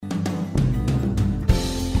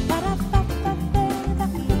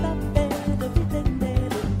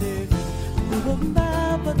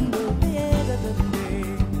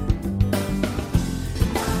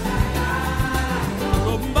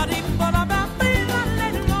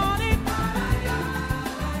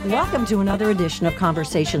Welcome to another edition of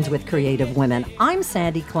Conversations with Creative Women. I'm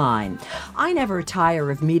Sandy Klein. I never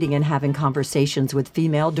tire of meeting and having conversations with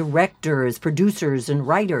female directors, producers, and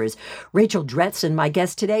writers. Rachel Dretzin, my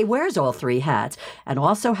guest today, wears all three hats and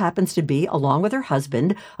also happens to be, along with her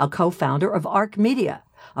husband, a co-founder of Ark Media,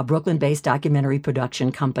 a Brooklyn-based documentary production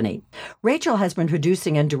company. Rachel has been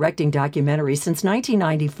producing and directing documentaries since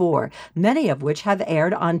 1994, many of which have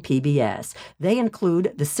aired on PBS. They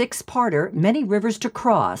include the six-parter Many Rivers to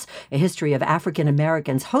Cross, a history of African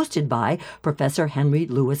Americans hosted by Professor Henry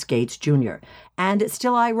Louis Gates, Jr., and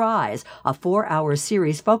Still I Rise, a 4-hour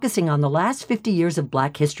series focusing on the last 50 years of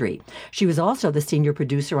Black history. She was also the senior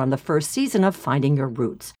producer on the first season of Finding Your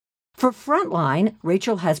Roots. For Frontline,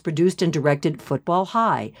 Rachel has produced and directed Football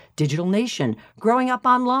High, Digital Nation, Growing Up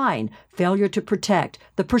Online, Failure to Protect,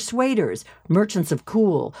 The Persuaders, Merchants of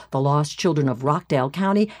Cool, The Lost Children of Rockdale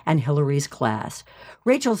County, and Hillary's Class.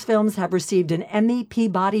 Rachel's films have received an Emmy,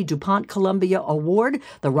 Peabody, DuPont Columbia Award,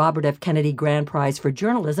 the Robert F. Kennedy Grand Prize for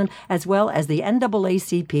Journalism, as well as the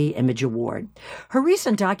NAACP Image Award. Her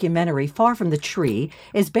recent documentary, Far from the Tree,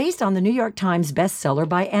 is based on the New York Times bestseller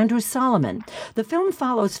by Andrew Solomon. The film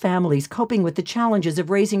follows families coping with the challenges of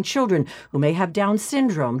raising children who may have Down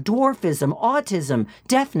syndrome, dwarfism, autism,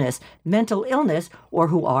 deafness, mental illness, or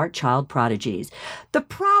who are child prodigies. The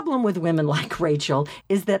problem with women like Rachel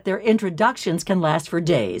is that their introductions can last for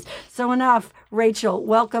days. So enough. Rachel,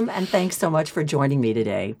 welcome, and thanks so much for joining me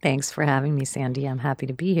today. Thanks for having me, Sandy. I'm happy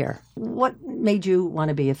to be here. What made you want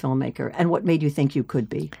to be a filmmaker, and what made you think you could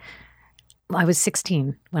be? I was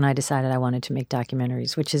 16 when I decided I wanted to make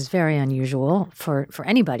documentaries, which is very unusual for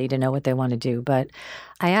anybody to know what they want to do. But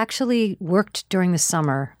I actually worked during the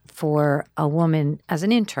summer for a woman, as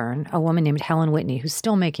an intern, a woman named Helen Whitney, who's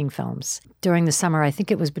still making films. During the summer, I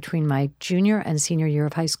think it was between my junior and senior year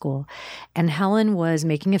of high school. And Helen was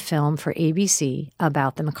making a film for ABC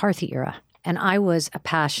about the McCarthy era. And I was a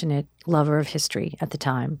passionate lover of history at the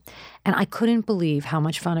time. And I couldn't believe how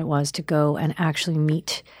much fun it was to go and actually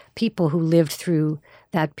meet people who lived through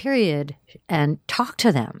that period and talk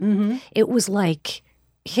to them. Mm-hmm. It was like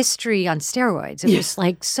history on steroids. It was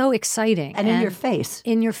like so exciting. And in your face.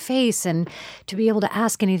 In your face, and to be able to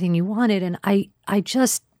ask anything you wanted. And I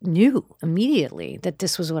just knew immediately that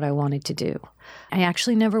this was what I wanted to do. I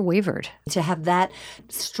actually never wavered. To have that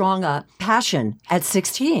strong a passion at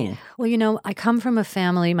 16. Well, you know, I come from a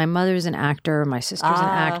family. My mother's an actor. My sister's an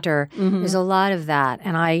actor. Mm-hmm. There's a lot of that.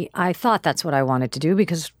 And I thought that's what I wanted to do,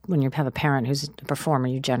 because when you have a parent who's a performer,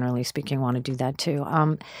 you generally speaking want to do that too.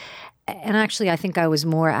 And actually, I think I was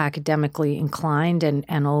more academically inclined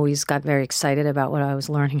and always got very excited about what I was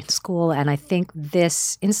learning in school. And I think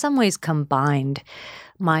this, in some ways, combined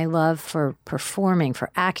my love for performing,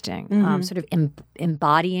 for acting, sort of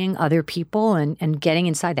embodying other people and getting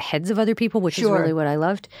inside the heads of other people, which is really what I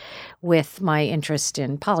loved, with my interest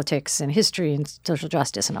in politics and history and social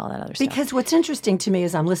justice and all that other stuff. Because what's interesting to me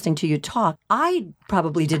as I'm listening to you talk, I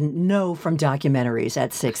probably didn't know from documentaries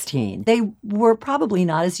at 16. They were probably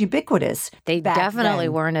not as ubiquitous. They definitely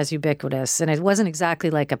weren't as ubiquitous. And it wasn't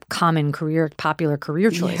exactly like a common popular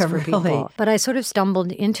career choice for people. But I sort of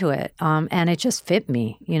stumbled into it, and it just fit me.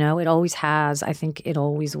 You know, it always has. I think it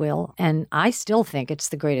always will. And I still think it's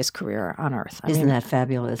the greatest career on earth. Isn't that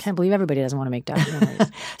fabulous? I can't believe everybody doesn't want to make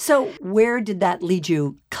documentaries. So where did that lead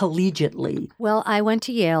you collegiately? Well, I went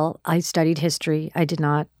to Yale. I studied history. I did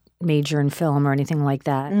not major in film or anything like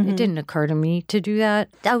that. Mm-hmm. It didn't occur to me to do that.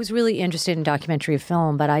 I was really interested in documentary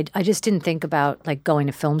film, but I just didn't think about like going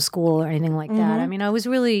to film school or anything like that. I mean, I was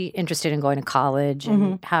really interested in going to college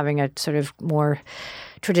and having a sort of more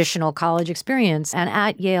traditional college experience. And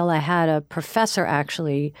at Yale, I had a professor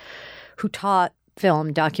actually who taught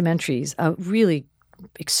film documentaries, a really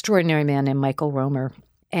extraordinary man named Michael Romer.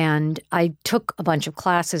 And I took a bunch of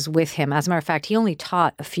classes with him. As a matter of fact, he only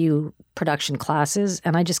taught a few production classes,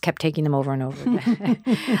 and I just kept taking them over and over again.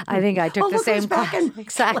 I think I took the same class.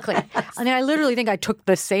 Exactly. I mean, I literally think I took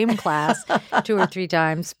the same class 2 or 3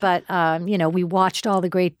 times. But, you know, we watched all the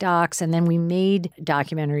great docs, and then we made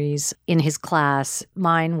documentaries in his class.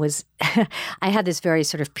 Mine was, I had this very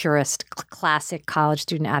sort of purist, classic college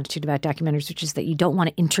student attitude about documentaries, which is that you don't want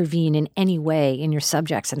to intervene in any way in your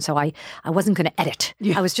subjects. And so I wasn't going to edit.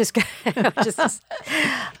 Yeah. I was just But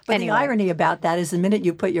anyway. The irony about that is the minute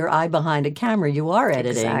you put your eye behind a camera, you are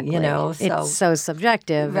editing, exactly. You know. So. It's so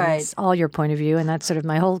subjective. Right. And it's all your point of view. And that's sort of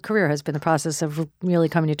my whole career has been the process of really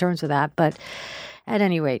coming to terms with that. But at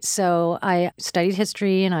any rate, so I studied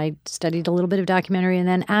history and I studied a little bit of documentary. And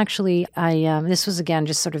then actually, this was, again,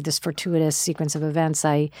 just sort of this fortuitous sequence of events.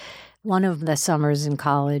 One of the summers in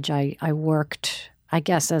college, I worked I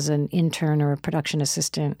guess, as an intern or a production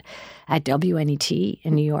assistant at WNET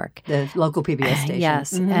in New York. The local PBS station.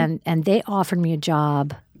 Yes. And they offered me a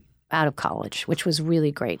job out of college, which was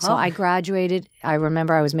really great. So I graduated. I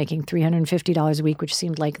remember I was making $350 a week, which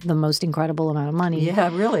seemed like the most incredible amount of money. Yeah,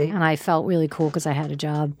 really. And I felt really cool because I had a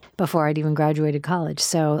job before I'd even graduated college.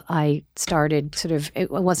 So I started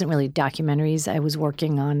it wasn't really documentaries. I was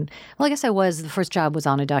working on, well, I guess I was. The first job was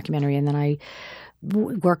on a documentary, and then I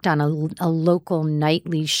worked on a local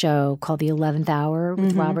nightly show called The 11th Hour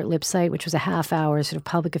with Robert Lipsyte, which was a half-hour sort of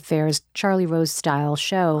public affairs, Charlie Rose-style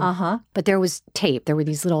show. But there was tape. There were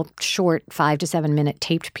these little short 5 to 7 minute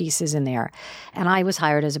taped pieces in there. And I was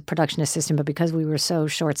hired as a production assistant, but because we were so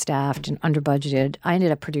short-staffed and under-budgeted, I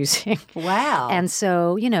ended up producing. Wow. And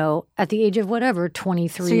so, at the age of 23.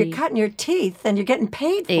 So you're cutting your teeth and you're getting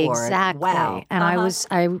paid for it. Exactly. Wow.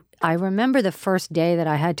 And I remember the first day that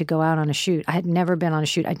I had to go out on a shoot. I had never been on a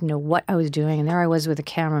shoot. I didn't know what I was doing. And there I was with a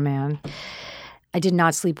cameraman. I did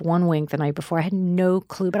not sleep one wink the night before. I had no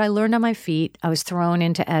clue, but I learned on my feet. I was thrown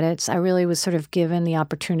into edits. I really was sort of given the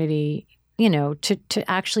opportunity, to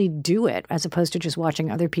actually do it as opposed to just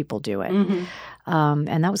watching other people do it.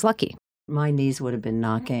 And that was lucky. My knees would have been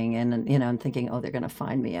knocking, and I'm thinking, oh, they're going to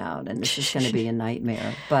find me out, and this is going to be a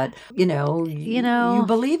nightmare. But you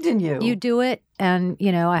believed in you. You do it, and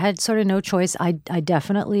I had sort of no choice. I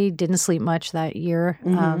definitely didn't sleep much that year,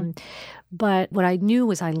 but what I knew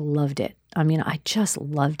was I loved it. I mean, I just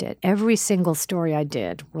loved it. Every single story I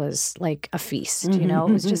did was like a feast. It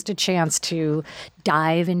was just a chance to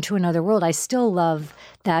dive into another world. I still love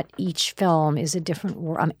that each film is a different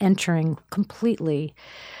world. I'm entering completely.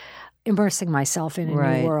 Immersing myself in a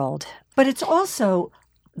new world. But it's also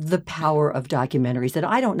the power of documentaries that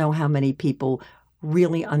I don't know how many people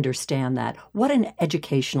really understand that. What an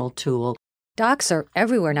educational tool. Docs are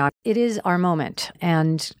everywhere now. It is our moment.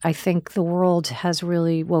 And I think the world has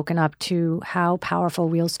really woken up to how powerful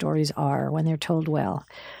real stories are when they're told well.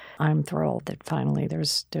 I'm thrilled that finally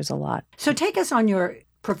there's a lot. So take us on your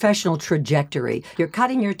professional trajectory. You're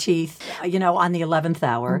cutting your teeth, on the 11th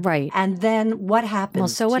hour. Right. And then what happened? Well,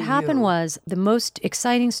 so what happened was the most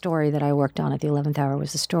exciting story that I worked on at the 11th hour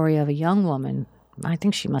was the story of a young woman. I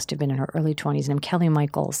think she must have been in her early 20s, named Kelly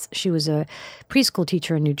Michaels. She was a preschool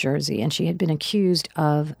teacher in New Jersey, and she had been accused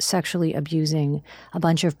of sexually abusing a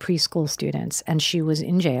bunch of preschool students, and she was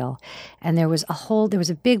in jail. And there was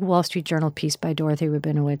a big Wall Street Journal piece by Dorothy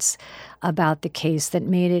Rabinowitz about the case that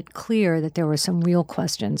made it clear that there were some real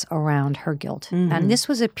questions around her guilt. And this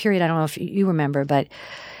was a period, I don't know if you remember, but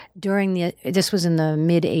this was in the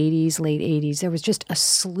mid-'80s, late 80s, there was just a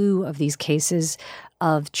slew of these cases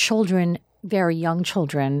of children, very young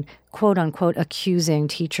children, quote unquote, accusing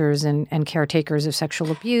teachers and caretakers of sexual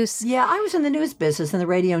abuse. Yeah, I was in the news business, in the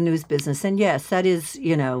radio news business. And yes, that is,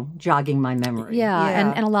 jogging my memory. Yeah.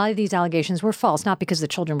 And a lot of these allegations were false, not because the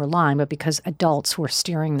children were lying, but because adults were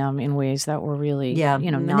steering them in ways that were really, not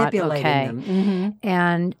manipulating okay. them.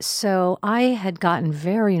 And so I had gotten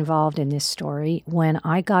very involved in this story when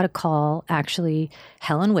I got a call. Actually,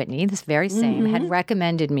 Helen Whitney, this very same, had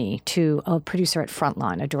recommended me to a producer at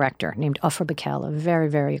Frontline, a director named Ofra Bekel, a very,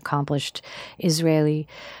 very accomplished Israeli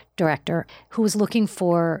director who was looking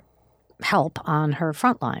for help on her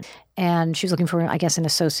Frontline. And she was looking for, I guess, an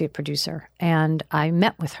associate producer. And I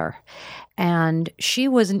met with her. And she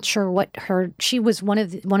wasn't sure she was one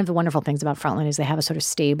of the wonderful things about Frontline is they have a sort of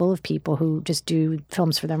stable of people who just do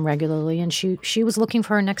films for them regularly. And she was looking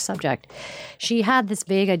for her next subject. She had this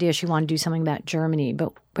vague idea she wanted to do something about Germany,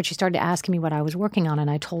 but she started asking me what I was working on. And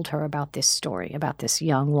I told her about this story, about this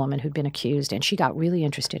young woman who'd been accused. And she got really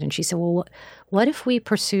interested. And she said, well, what if we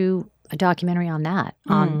pursue a documentary on that,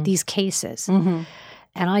 on these cases?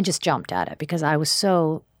 And I just jumped at it because I was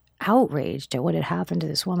so outraged at what had happened to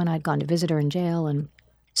this woman. I'd gone to visit her in jail. And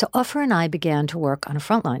so Ofra and I began to work on a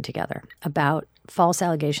Frontline together about false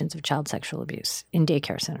allegations of child sexual abuse in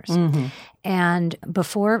daycare centers. And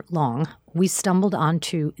before long, we stumbled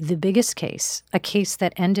onto the biggest case, a case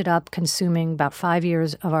that ended up consuming about 5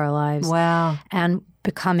 years of our lives. Wow. And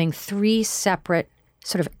becoming 3 separate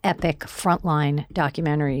sort of epic Frontline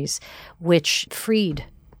documentaries, which freed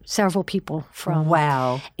several people from.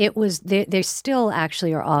 Wow. It was, they still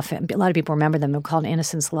actually are often, a lot of people remember them. They're called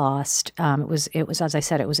Innocence Lost. It was, as I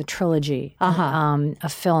said, it was a trilogy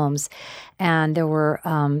of films. And there were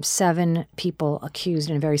 7 people accused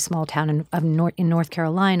in a very small town in North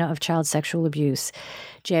Carolina of child sexual abuse,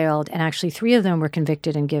 jailed. And actually 3 of them were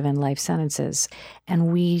convicted and given life sentences.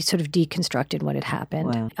 And we sort of deconstructed what had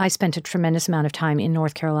happened. Wow. I spent a tremendous amount of time in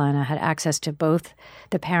North Carolina, had access to both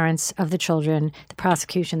the parents of the children, the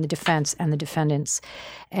prosecution, the defense, and the defendants.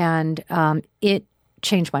 And it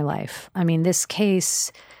changed my life. I mean, this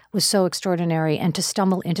case was so extraordinary, and to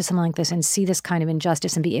stumble into something like this and see this kind of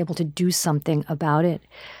injustice and be able to do something about it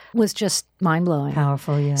was just mind-blowing.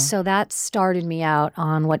 Powerful, yeah. So that started me out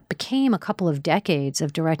on what became a couple of decades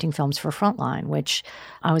of directing films for Frontline, which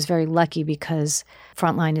I was very lucky because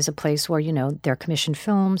Frontline is a place where, they're commissioned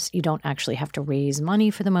films. You don't actually have to raise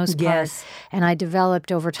money for the most part. Yes. And I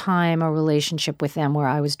developed over time a relationship with them where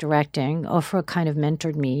I was directing. Ofra kind of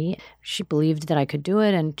mentored me. She believed that I could do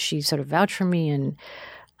it, and she sort of vouched for me, and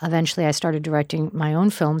eventually, I started directing my own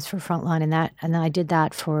films for Frontline, and I did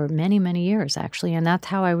that for many, many years, actually, and that's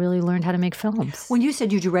how I really learned how to make films. When you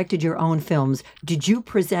said you directed your own films, did you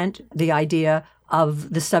present the idea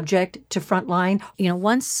of the subject to Frontline?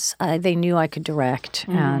 Once they knew I could direct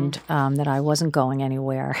and that I wasn't going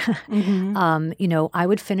anywhere, I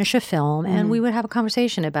would finish a film and we would have a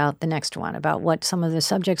conversation about the next one, about what some of the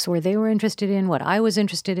subjects were they were interested in, what I was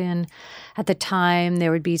interested in. At the time,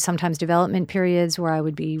 there would be sometimes development periods where I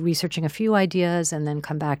would be researching a few ideas and then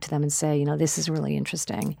come back to them and say, this is really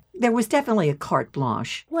interesting. There was definitely a carte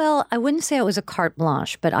blanche. Well, I wouldn't say it was a carte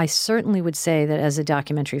blanche, but I certainly would say that as a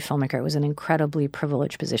documentary filmmaker, it was an incredibly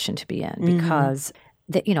privileged position to be in because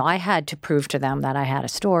I had to prove to them that I had a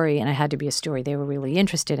story, and it had to be a story they were really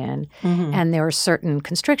interested in. And there are certain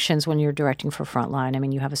constrictions when you're directing for Frontline. I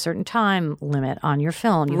mean, you have a certain time limit on your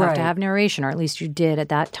film. You have to have narration, or at least you did at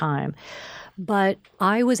that time. But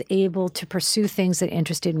I was able to pursue things that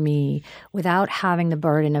interested me without having the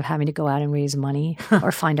burden of having to go out and raise money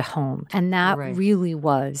or find a home. And that really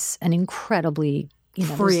was an incredibly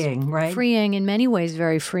freeing, right? Freeing, in many ways,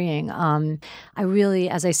 very freeing. I really,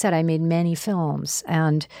 as I said, I made many films,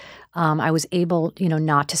 and I was able,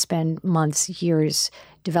 not to spend months, years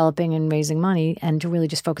developing and raising money, and to really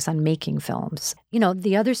just focus on making films.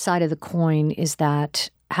 The other side of the coin is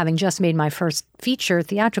that having just made my first feature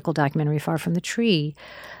theatrical documentary, Far From the Tree,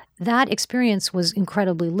 that experience was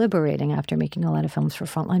incredibly liberating after making a lot of films for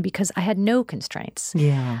Frontline because I had no constraints.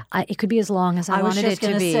 Yeah, it could be as long as I wanted it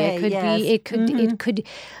to be.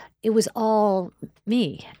 It was all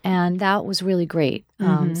me, and that was really great.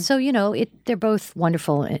 So, they're both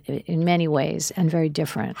wonderful in many ways and very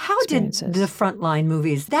different. How did the Frontline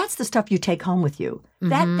movies, that's the stuff you take home with you.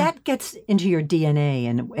 That gets into your DNA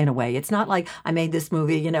in a way. It's not like I made this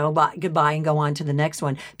movie, goodbye and go on to the next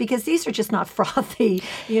one. Because these are just not frothy,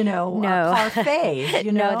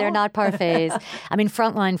 parfaits. No, they're not parfaits. I mean,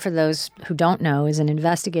 Frontline, for those who don't know, is an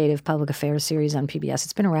investigative public affairs series on PBS.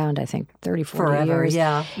 It's been around, I think, 40 Forever, years.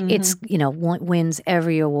 Yeah. It's, wins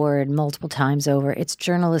every award multiple times over. It's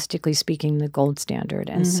journalistically speaking the gold standard.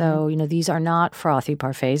 And so, these are not frothy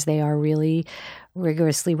parfaits. They are really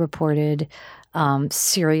rigorously reported,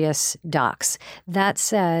 serious docs. That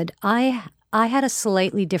said, I had a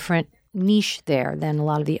slightly different niche there than a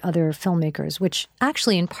lot of the other filmmakers, which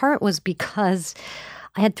actually in part was because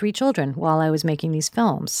I had 3 children while I was making these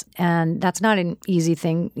films. And that's not an easy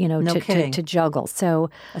thing, to juggle. So,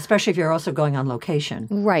 especially if you're also going on location.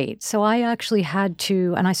 Right. So I actually had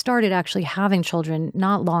to, and I started actually having children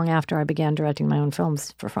not long after I began directing my own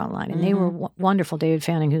films for Frontline. And they were wonderful. David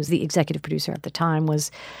Fanning, who's the executive producer at the time,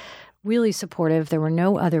 was really supportive. There were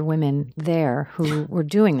no other women there who were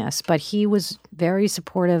doing this, but he was very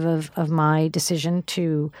supportive of my decision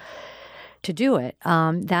to do it.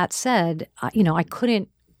 That said, I couldn't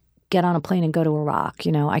get on a plane and go to Iraq.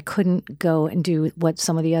 I couldn't go and do what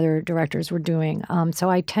some of the other directors were doing. So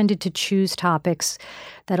I tended to choose topics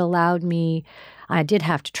that allowed me, I did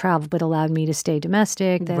have to travel, but allowed me to stay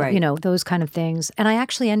domestic, those kind of things. And I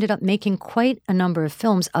actually ended up making quite a number of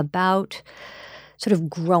films about sort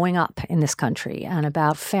of growing up in this country and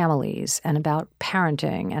about families and about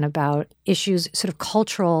parenting and about issues, sort of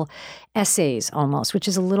cultural essays almost, which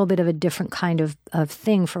is a little bit of a different kind of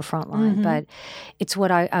thing for Frontline. But it's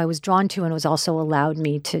what I was drawn to, and it was also allowed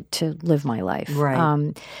me to live my life.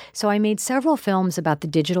 Right. So I made several films about the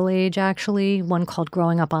digital age, actually, one called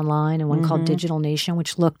Growing Up Online and one called Digital Nation,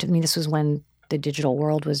 which looked, this was when the digital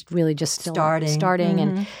world was really just still starting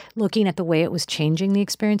and looking at the way it was changing the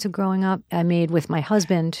experience of growing up. I made with my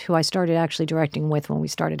husband, who I started actually directing with when we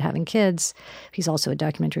started having kids. He's also a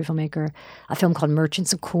documentary filmmaker. A film called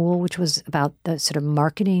Merchants of Cool, which was about the sort of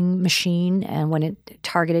marketing machine and when it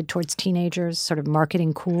targeted towards teenagers, sort of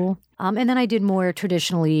marketing cool. And then I did more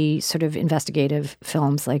traditionally sort of investigative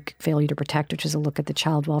films like Failure to Protect, which is a look at the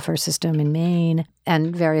child welfare system in Maine,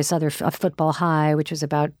 and various other Football High, which was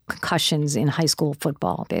about concussions in high school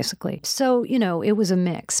football, basically. So, it was a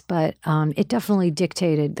mix, but it definitely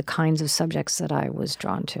dictated the kinds of subjects that I was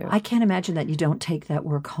drawn to. I can't imagine that you don't take that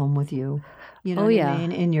work home with you. You know what I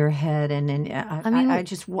mean? In your head. And I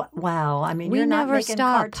just, wow. I mean, we you're not never making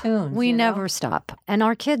stop. cartoons. We never stop. And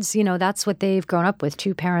our kids, that's what they've grown up with,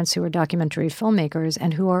 two parents who are documentary filmmakers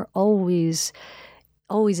and who are always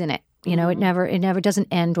in it. It never doesn't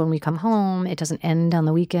end when we come home. It doesn't end on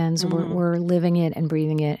the weekends. We're living it and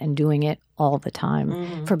breathing it and doing it all the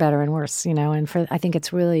time, for better and worse, and I think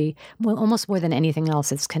it's really, almost more than anything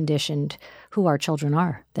else, it's conditioned who our children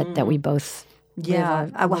are, that we both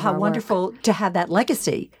how wonderful to have that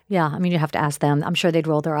legacy. Yeah, I mean, you have to ask them. I'm sure they'd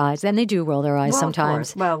roll their eyes. And they do roll their eyes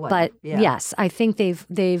sometimes. But yes, I think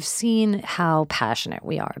they've seen how passionate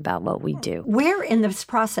we are about what we do. Where in this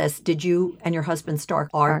process did you and your husband start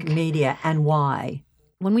Ark Media, and why?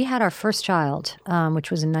 When we had our first child, which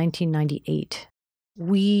was in 1998,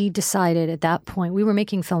 we decided at that point, we were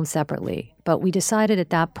making films separately, but we decided at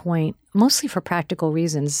that point, mostly for practical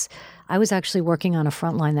reasons. I was actually working on a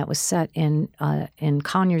Frontline that was set in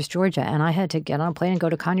Conyers, Georgia, and I had to get on a plane and go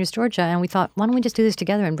to Conyers, Georgia, and we thought, why don't we just do this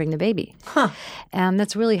together and bring the baby? And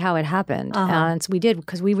that's really how it happened. And so we did,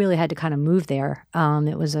 because we really had to kind of move there.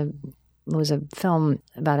 It was a film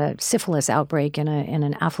about a syphilis outbreak in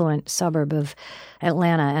an affluent suburb of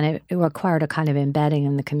Atlanta, and it required a kind of embedding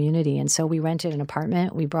in the community. And so we rented an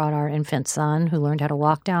apartment. We brought our infant son, who learned how to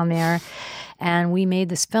walk down there, and we made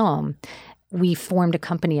this film. We formed a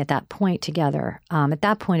company at that point together. At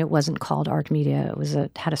that point, it wasn't called Ark Media.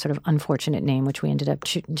 It had a sort of unfortunate name, which we ended up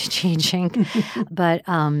changing. But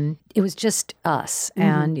it was just us,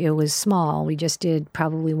 and it was small. We just did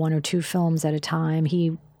probably one or two films at a time.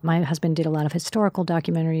 My husband did a lot of historical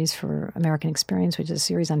documentaries for American Experience, which is a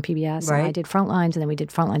series on PBS. Right. And I did Frontlines, and then we did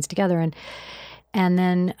Frontlines together. And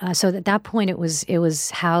then, so at that point, it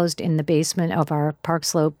was housed in the basement of our Park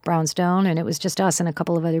Slope brownstone, and it was just us and a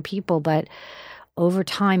couple of other people. But over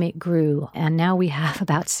time, it grew, and now we have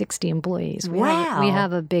about 60 employees. We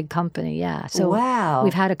have a big company, yeah. So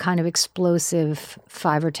we've had a kind of explosive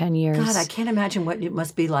 5 or 10 years. God, I can't imagine what it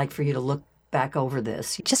must be like for you to look back over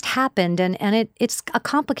this. It just happened, and it's a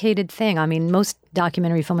complicated thing. I mean, most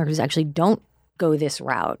documentary filmmakers actually don't go this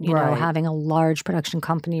route, having a large production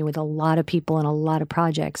company with a lot of people and a lot of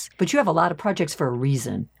projects. But you have a lot of projects for a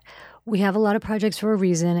reason. We have a lot of projects for a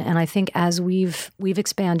reason, and I think as we've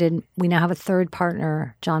expanded, we now have a third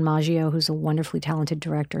partner, John Maggio, who's a wonderfully talented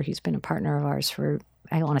director. He's been a partner of ours for,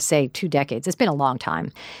 I want to say, 2 decades. It's been a long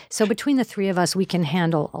time. So between the three of us, we can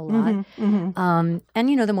handle a lot. And,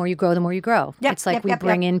 the more you grow, the more you grow. It's like we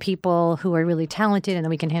bring in people who are really talented, and then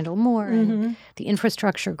we can handle more, and the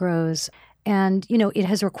infrastructure grows. And, it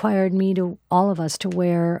has required all of us to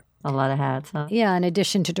wear a lot of hats, huh? Yeah, in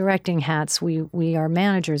addition to directing hats, we are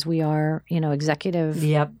managers. We are, executives,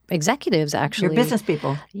 actually. You're business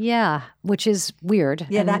people. Yeah, which is weird.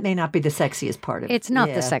 Yeah, and that may not be the sexiest part of it. It's not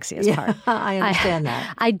the sexiest part. I understand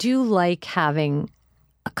that. I do like having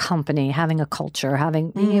a company, having a culture,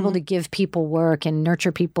 being able to give people work and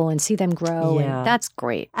nurture people and see them grow. Yeah. And that's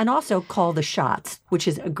great. And also call the shots, which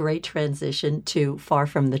is a great transition to Far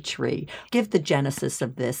From the Tree. Give the genesis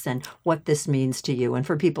of this and what this means to you and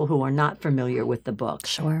for people who are not familiar with the book.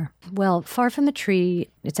 Sure. Well, Far From the Tree,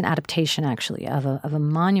 it's an adaptation, actually, of a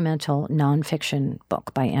monumental nonfiction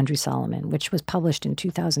book by Andrew Solomon, which was published in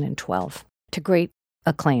 2012 to great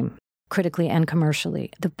acclaim, critically and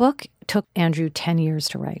commercially. The book took Andrew 10 years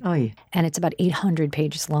to write. And it's about 800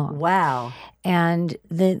 pages long. Wow. And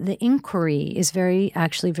the inquiry is very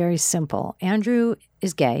simple. Andrew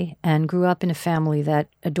is gay and grew up in a family that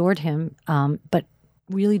adored him, but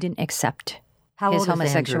really didn't accept his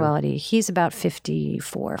homosexuality. He's about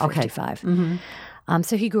 54, 55.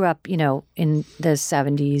 So he grew up, in the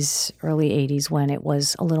 70s, early 80s, when it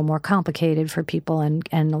was a little more complicated for people, and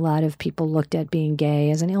a lot of people looked at being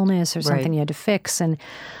gay as an illness or something you had to fix, and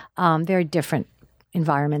very different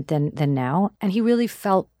environment than now. And he really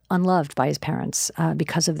felt unloved by his parents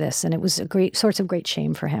because of this, and it was a great source of great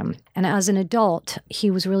shame for him. And as an adult,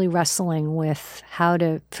 he was really wrestling with how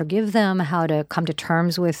to forgive them, how to come to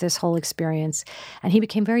terms with this whole experience. And he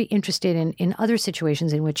became very interested in other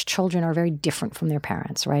situations in which children are very different from their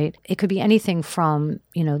parents, right? It could be anything from,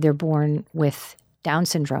 they're born with Down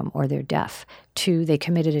syndrome, or they're deaf, to they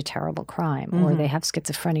committed a terrible crime, or they have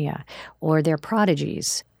schizophrenia, or they're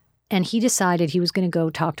prodigies. And he decided he was going to go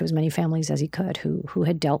talk to as many families as he could who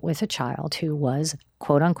had dealt with a child who was,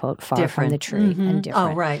 quote unquote, far from the tree and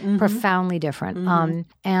different. Oh, right. Profoundly different.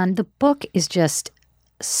 And the book is just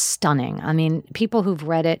stunning. I mean, people who've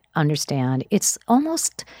read it understand. It's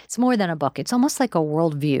more than a book. It's almost like a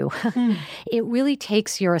worldview. It really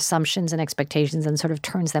takes your assumptions and expectations and sort of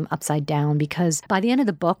turns them upside down, because by the end of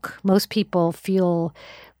the book, most people feel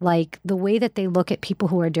Like the way that they look at people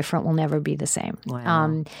who are different will never be the same.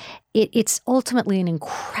 Wow. It's ultimately an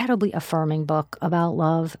incredibly affirming book about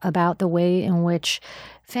love, about the way in which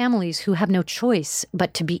families who have no choice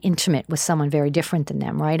but to be intimate with someone very different than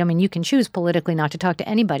them, right? I mean, you can choose politically not to talk to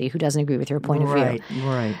anybody who doesn't agree with your point of view.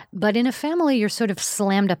 Right. But in a family, you're sort of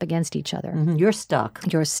slammed up against each other. Mm-hmm. You're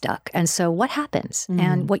stuck. And so what happens? Mm-hmm.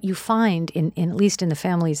 And what you find, in at least in the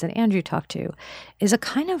families that Andrew talked to, is a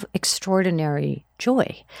kind of extraordinary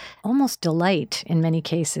joy, almost delight in many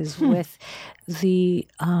cases with the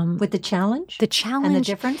challenge? The challenge. And the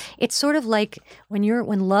difference? It's sort of like when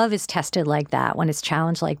love is tested like that, when it's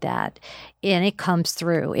challenged like that, and it comes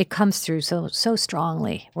through so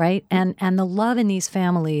strongly, right? And the love in these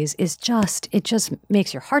families is it just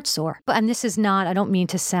makes your heart soar. And this is not, I don't mean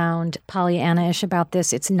to sound Pollyanna-ish about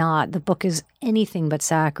this. It's not. The book is anything but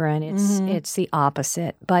saccharine. It's the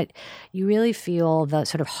opposite. But you really feel the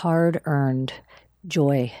sort of hard-earned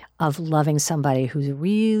joy of loving somebody who's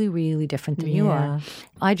really, really different than you are.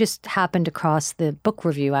 I just happened across the book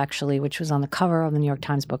review, actually, which was on the cover of the New York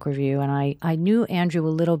Times book review. And I knew Andrew a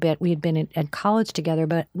little bit. We had been at college together,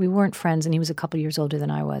 but we weren't friends. And he was a couple years older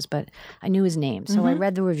than I was, but I knew his name. So I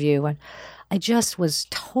read the review and I just was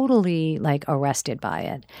totally arrested by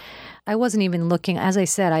it. I wasn't even looking. As I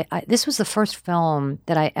said, this was the first film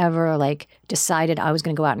that I ever decided I was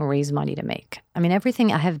going to go out and raise money to make. I mean,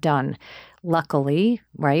 everything I have done, luckily,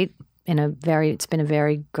 right, it's been a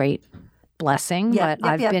very great blessing.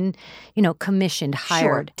 I've been, commissioned, hired.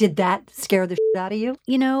 Sure. Did that scare the shit out of you?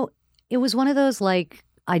 It was one of those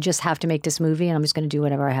I just have to make this movie and I'm just going to do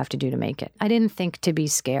whatever I have to do to make it. I didn't think to be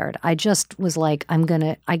scared. I just was I've got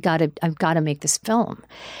to make this film.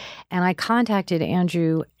 And I contacted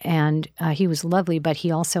Andrew, and he was lovely, but he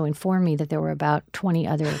also informed me that there were about 20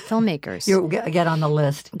 other filmmakers. Get on the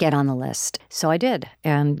list. Get on the list. So I did,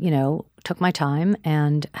 and, took my time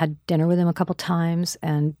and had dinner with him a couple times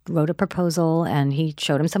and wrote a proposal, and he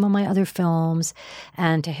showed him some of my other films.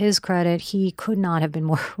 And to his credit, he could not have been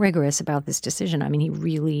more rigorous about this decision. I mean, he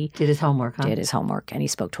really did his homework, Did his homework, and he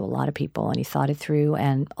spoke to a lot of people, and he thought it through,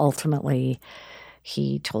 and ultimately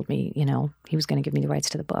he told me, he was going to give me the rights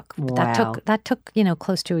to the book. Wow. That took,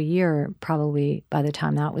 close to a year probably by the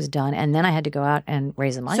time that was done. And then I had to go out and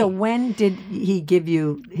raise the money. So when did he give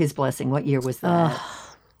you his blessing? What year was that?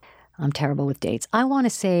 I'm terrible with dates. I want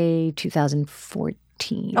to say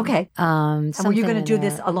 2014. Okay. And were you going to do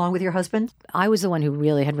this along with your husband? I was the one who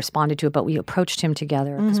really had responded to it, but we approached him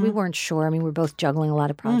together because we weren't sure. I mean, we were both juggling a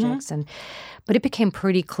lot of projects. But it became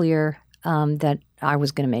pretty clear that I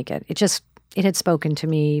was going to make it. It had spoken to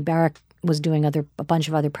me. Barak was doing a bunch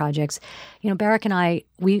of other projects. Barak and I,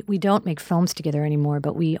 we don't make films together anymore,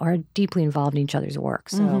 but we are deeply involved in each other's work.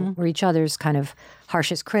 So we're each other's kind of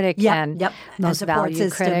harshest critic and most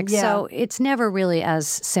valued critic. Yeah. So it's never really as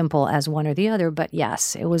simple as one or the other, but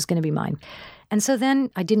yes, it was going to be mine. And so then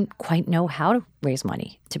I didn't quite know how to raise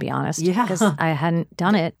money, to be honest, because I hadn't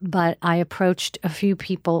done it. But I approached a few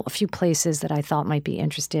people, a few places that I thought might be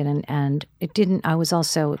interested, and it didn't. It was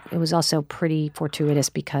also pretty fortuitous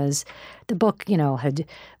because the book, had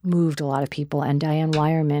moved a lot of people, and Diane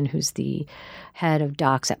Weierman, who's the head of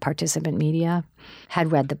docs at Participant Media,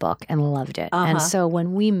 had read the book and loved it. And so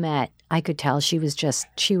when we met, I could tell she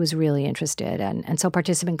was really interested. And so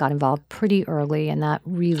Participant got involved pretty early, and that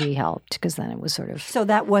really helped because then it was sort of... So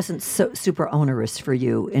that wasn't so super onerous for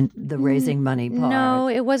you in the raising money part? No,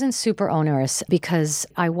 it wasn't super onerous because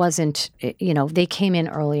I wasn't, they came in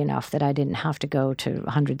early enough that I didn't have to go to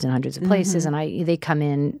hundreds and hundreds of places.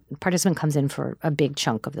 And Participant comes in for a big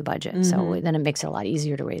chunk of the budget. So then it makes it a lot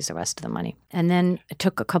easier to raise the rest of the money. And then it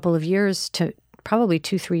took a couple of years probably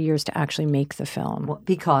 2-3 years to actually make the film. Well,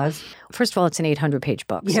 because? First of all, it's an 800-page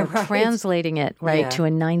book. Yeah, so right. Translating it to a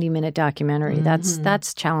 90-minute documentary,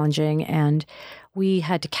 that's challenging. And we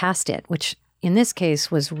had to cast it, which in this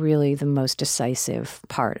case was really the most decisive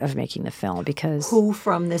part of making the film because... Who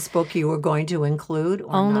from this book you were going to include?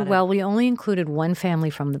 We only included one family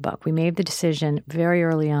from the book. We made the decision very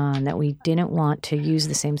early on that we didn't want to use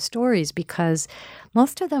the same stories because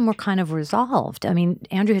most of them were kind of resolved. I mean,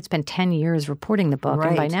 Andrew had spent 10 years reporting the book,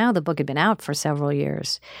 and by now the book had been out for several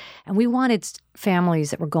years. And we wanted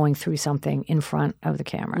families that were going through something in front of the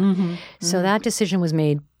camera. So that decision was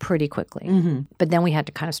made pretty quickly. But then we had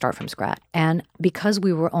to kind of start from scratch. And because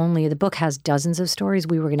the book has dozens of stories,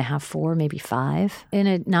 we were going to have 4, maybe 5. In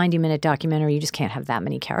a 90-minute documentary, you just can't have that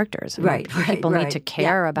many characters. People need to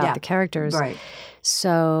care about the characters. Right.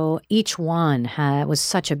 So each one was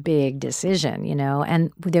such a big decision,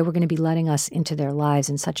 and they were going to be letting us into their lives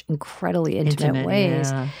in such incredibly intimate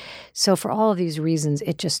ways. Yeah. So for all of these reasons,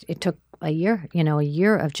 it took a year, a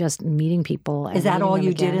year of just meeting people. Is that all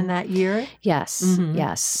you did in that year? Yes,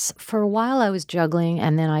 yes. For a while I was juggling,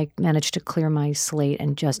 and then I managed to clear my slate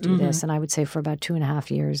and just do this. And I would say for about 2.5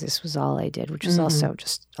 years, this was all I did, which was also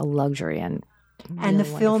just a luxury and really the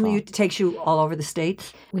film wonderful. takes you all over the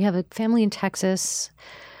States? We have a family in Texas.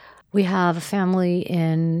 We have a family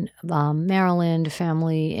in Maryland, a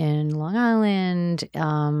family in Long Island,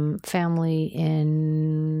 family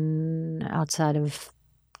in outside of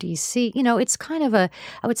D.C. It's kind of I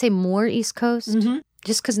would say more East Coast,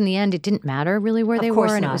 just because in the end it didn't matter really where they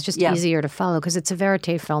were, and it was just easier to follow because it's a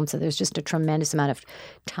verite film, so there's just a tremendous amount of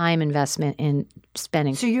time investment in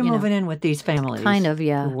spending. So you're moving in with these families? Kind of,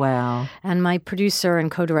 yeah. Wow. And my producer and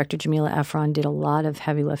co-director, Jamila Efron, did a lot of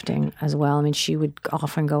heavy lifting as well. I mean, she would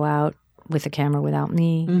often go out with the camera without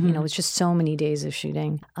me. It was just so many days of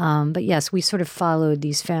shooting. But yes, we sort of followed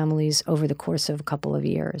these families over the course of a couple of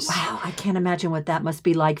years. Wow, I can't imagine what that must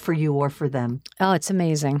be like for you or for them. Oh, it's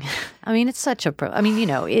amazing. I mean, it's such a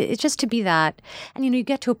it's just to be that. And, you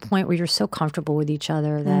get to a point where you're so comfortable with each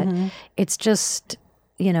other that it's just,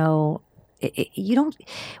 you don't.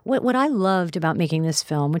 What I loved about making this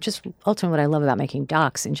film, which is ultimately what I love about making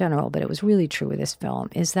docs in general, but it was really true with this film,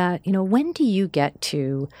 is that, when do you get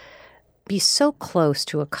to be so close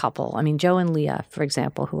to a couple? I mean, Joe and Leah, for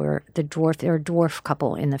example, who are they're a dwarf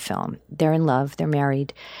couple in the film. They're in love. They're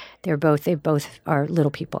married. They both are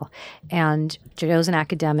little people. And Joe's an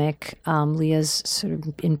academic. Leah's sort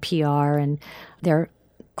of in PR, and they're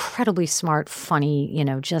incredibly smart, funny,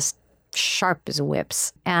 just sharp as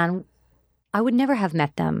whips. And I would never have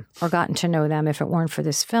met them or gotten to know them if it weren't for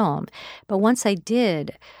this film. But once I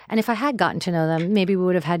did, and if I had gotten to know them, maybe we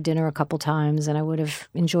would have had dinner a couple times and I would have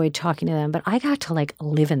enjoyed talking to them. But I got to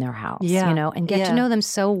live in their house, and get to know them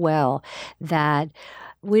so well that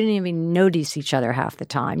we didn't even notice each other half the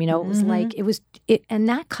time. It was and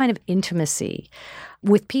that kind of intimacy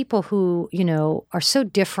with people who, are so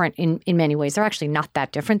different in many ways. They're actually not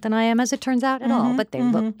that different than I am, as it turns out, at all. But they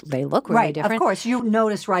look really different. Of course. You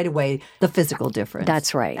notice right away the physical difference.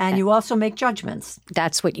 That's right. And you also make judgments.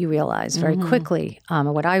 That's what you realize very quickly.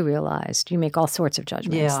 What I realized, you make all sorts of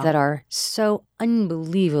judgments that are so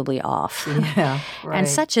unbelievably off. Yeah, right. And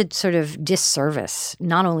such a sort of disservice,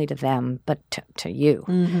 not only to them, but to you.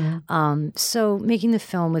 So making the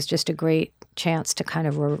film was just a great chance to kind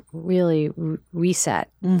of really reset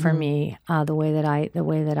for me the way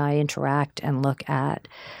that I interact and look at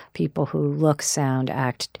people who look, sound,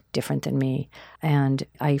 act different than me, and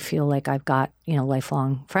I feel like I've got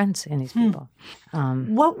lifelong friends in these people.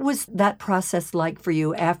 What was that process like for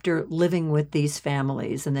you after living with these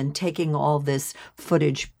families and then taking all this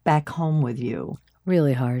footage back home with you?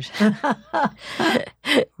 Really hard.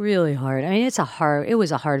 Really hard. I mean, it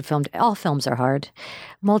was a hard film. All films are hard.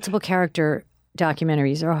 Multiple character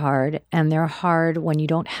documentaries are hard, and they're hard when you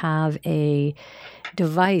don't have a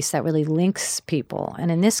device that really links people.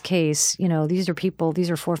 And in this case, these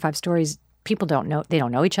are 4 or 5 stories. People don't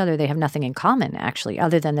know each other. They have nothing in common, actually,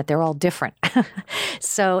 other than that they're all different.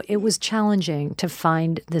 So it was challenging to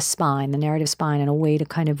find the narrative spine, and a way to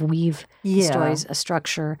kind of weave the stories, a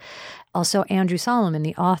structure. Also, Andrew Solomon,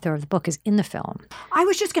 the author of the book, is in the film. I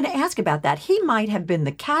was just going to ask about that. He might have been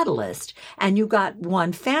the catalyst, and you got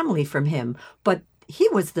one family from him, but he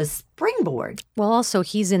was the springboard. Well, also,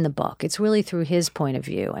 he's in the book. It's really through his point of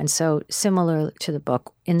view. And so, similar to the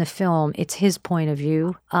book, in the film, it's his point of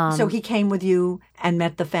view. So he came with you and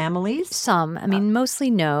met the families? Some. I mean,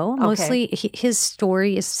 mostly no. Mostly his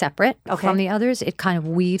story is separate from the others. It kind of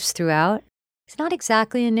weaves throughout. He's not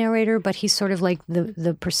exactly a narrator, but he's sort of like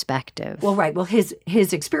the perspective. Well, right. Well, his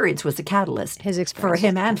experience was the catalyst. His experience. For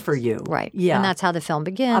him and for you. Right. Yeah. And that's how the film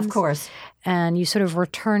begins. Of course. And you sort of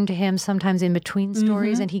return to him sometimes in between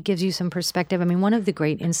stories, and he gives you some perspective. I mean, one of the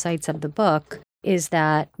great insights of the book is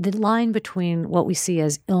that the line between what we see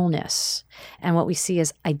as illness and what we see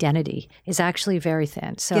as identity is actually very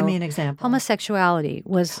thin. So give me an example. Homosexuality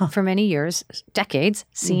was, for many years, decades,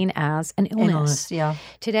 seen as an illness. Yeah.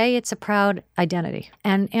 Today, it's a proud identity.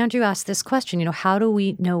 And Andrew asked this question, how do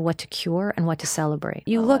we know what to cure and what to celebrate?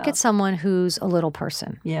 You look at someone who's a little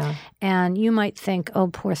person. Yeah. And you might think, oh,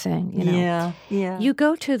 poor thing. Yeah. You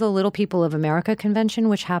go to the Little People of America convention,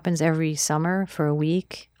 which happens every summer for a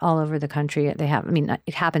week all over the country.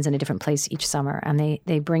 It happens in a different place each summer, and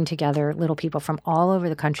they bring together little people from all over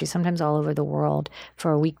the country, sometimes all over the world,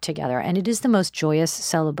 for a week together. And it is the most joyous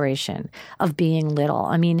celebration of being little.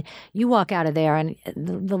 I mean, you walk out of there, and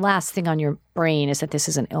the last thing on your brain is that this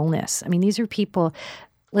is an illness. I mean, these are people.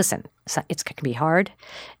 Listen, it can be hard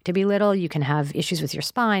to be little. You can have issues with your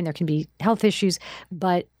spine. There can be health issues,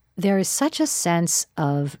 but there is such a sense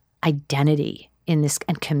of identity in this,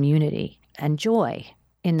 and community and joy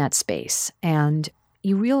in that space. And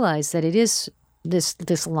you realize that it is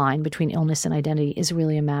this line between illness and identity is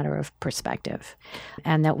really a matter of perspective,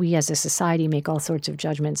 and that we as a society make all sorts of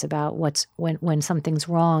judgments about when something's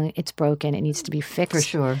wrong, it's broken, it needs to be fixed. For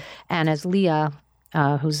sure. And as Leah,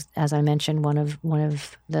 who's, as I mentioned, one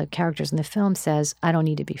of the characters in the film, says, I don't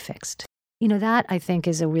need to be fixed. That I think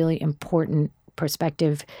is a really important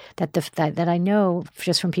perspective that I know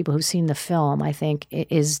just from people who've seen the film, I think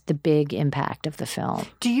is the big impact of the film.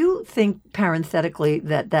 Do you think, parenthetically,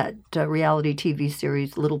 that reality TV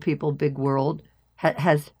series, Little People, Big World,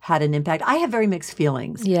 has had an impact? I have very mixed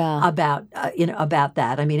feelings about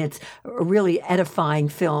that. I mean, it's a really edifying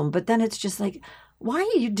film, but then it's just like, why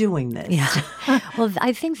are you doing this? Yeah. Well,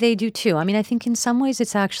 I think they do too. I mean, I think in some ways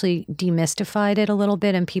it's actually demystified it a little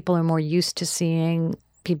bit, and people are more used to seeing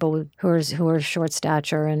people who are short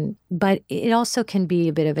stature, but it also can be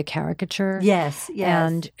a bit of a caricature. Yes.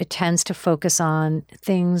 And it tends to focus on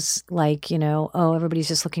things like, everybody's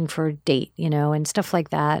just looking for a date, and stuff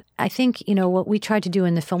like that. I think, what we tried to do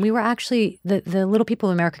in the film, we were actually, the Little People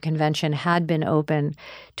of America convention had been open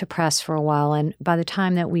to press for a while. And by the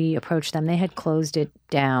time that we approached them, they had closed it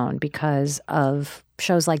down because of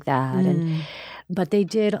shows like that. But they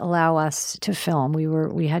did allow us to film.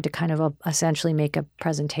 We had to kind of essentially make a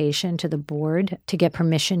presentation to the board to get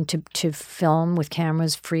permission to film with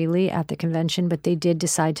cameras freely at the convention. But they did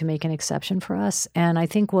decide to make an exception for us. And I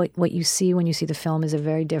think what you see when you see the film is a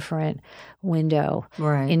very different window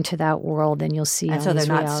into that world than you'll see. And so they're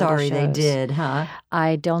not sorry shows. They did, huh?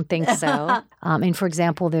 I don't think so. And for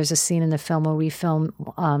example, there's a scene in the film where we film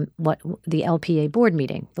what the LPA board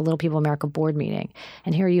meeting, the Little People of America board meeting.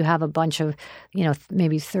 And here you have a bunch of,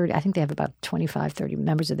 maybe 30, I think they have about 25, 30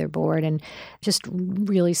 members of their board, and just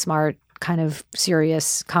really smart, kind of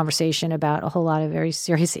serious conversation about a whole lot of very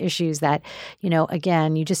serious issues that,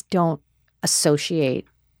 again, you just don't associate.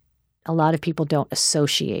 A lot of people don't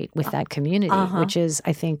associate with that community, which is,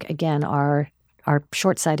 I think, again, our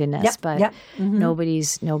short-sightedness, but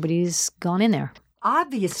nobody's gone in there.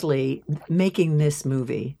 Obviously, making this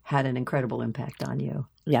movie had an incredible impact on you.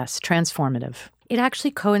 Yes, transformative. It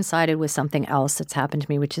actually coincided with something else that's happened to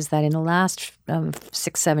me, which is that in the last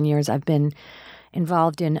 6-7 years, I've been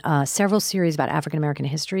involved in several series about African-American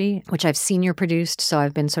history, which I've senior produced. So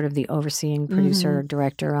I've been sort of the overseeing producer,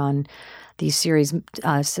 director on these series.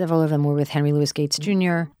 Several of them were with Henry Louis Gates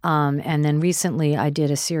Jr. And then recently I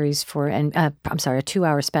did a series a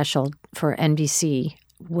 2-hour special for NBC,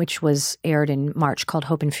 which was aired in March, called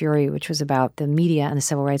Hope and Fury, which was about the media and the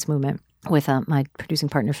civil rights movement with my producing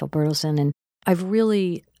partner, Phil Bertelsen. And I've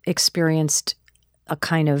really experienced a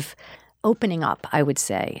kind of opening up, I would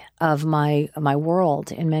say, of my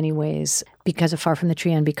world in many ways because of Far From the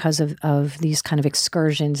Tree and because of these kind of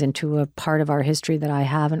excursions into a part of our history that I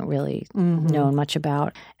haven't really known much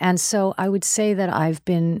about. And so I would say that I've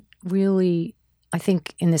been really, I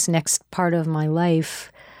think in this next part of my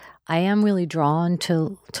life, I am really drawn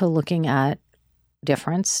to looking at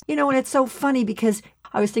difference. And it's so funny because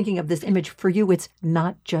I was thinking of this image for you. It's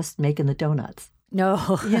not just making the donuts.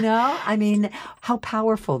 No. I mean, how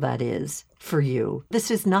powerful that is for you.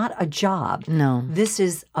 This is not a job. No. This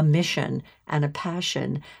is a mission and a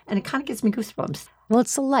passion. And it kind of gives me goosebumps. Well,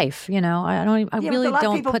 it's a life, I really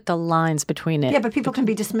don't put the lines between it. Yeah, but people can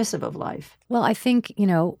be dismissive of life. Well, I think,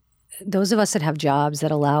 those of us that have jobs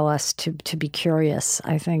that allow us to be curious,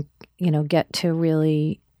 I think, get to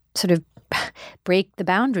really sort of break the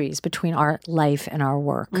boundaries between our life and our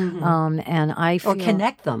work. And I feel, or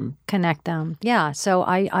connect them. Yeah. So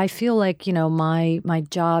I feel like, my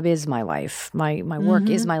job is my life. My work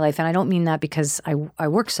is my life. And I don't mean that because I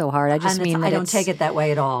work so hard. I just mean that I don't take it that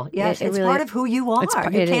way at all. Yes, it's really, part of who you are.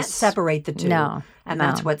 You can't separate the two. No. And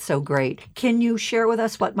that's what's so great. Can you share with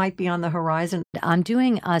us what might be on the horizon? I'm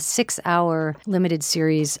doing a 6-hour limited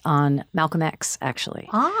series on Malcolm X, actually.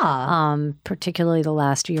 Particularly the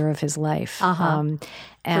last year of his life. For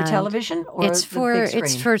television or it's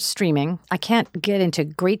for streaming. I can't get into a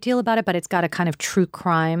great deal about it, but it's got a kind of true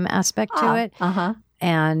crime aspect to it.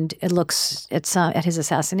 And it's at his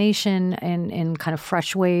assassination in kind of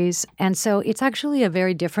fresh ways. And so it's actually a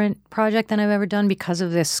very different project than I've ever done because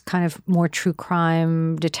of this kind of more true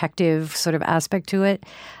crime detective sort of aspect to it.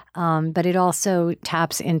 But it also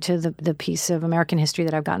taps into the piece of American history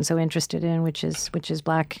that I've gotten so interested in, which is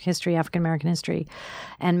Black history, African American history.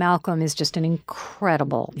 And Malcolm is just an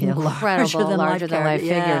incredible larger than life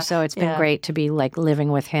figure. So it's been great to be like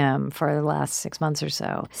living with him for the last 6 months or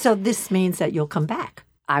so. So this means that you'll come back.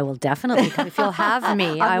 I will definitely come. If you'll have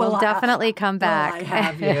me, I will definitely come back. I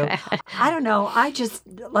have you. I don't know. I just,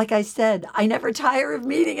 like I said, I never tire of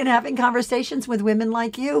meeting and having conversations with women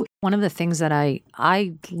like you. One of the things that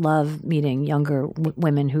I love meeting younger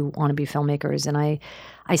women who want to be filmmakers, and I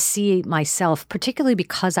see myself, particularly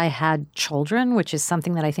because I had children, which is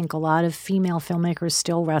something that I think a lot of female filmmakers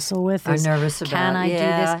still wrestle with. Are nervous about. Can I do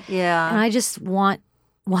this? Yeah. And I just want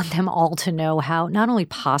them all to know how not only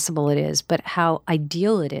possible it is, but how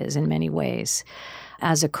ideal it is in many ways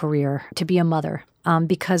as a career to be a mother.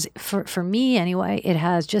 Because for me, anyway, it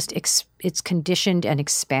has just it's conditioned and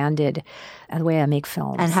expanded the way I make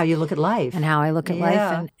films. And how you look at life. And how I look at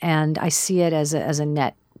life. And I see it as a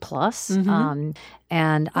net plus.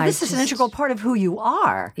 This is an integral part of who you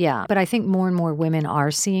are. Yeah. But I think more and more women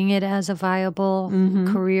are seeing it as a viable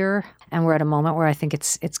career. And we're at a moment where I think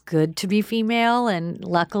it's good to be female. And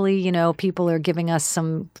luckily, people are giving us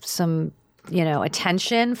some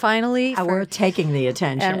attention finally. We're taking the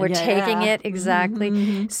attention. And we're taking it,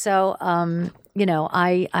 exactly. So,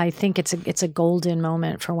 I think it's a golden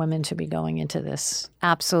moment for women to be going into this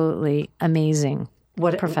absolutely amazing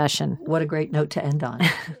profession. What a great note to end on.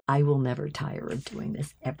 I will never tire of doing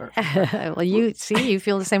this, ever. Well, you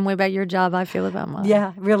feel the same way about your job I feel about mine.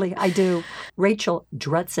 Yeah, really, I do. Rachel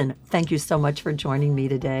Dretzin, thank you so much for joining me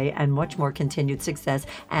today, and much more continued success.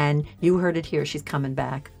 And you heard it here. She's coming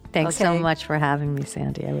back. Thanks so much for having me,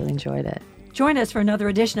 Sandy. I really enjoyed it. Join us for another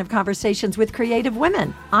edition of Conversations with Creative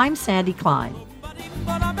Women. I'm Sandy Klein.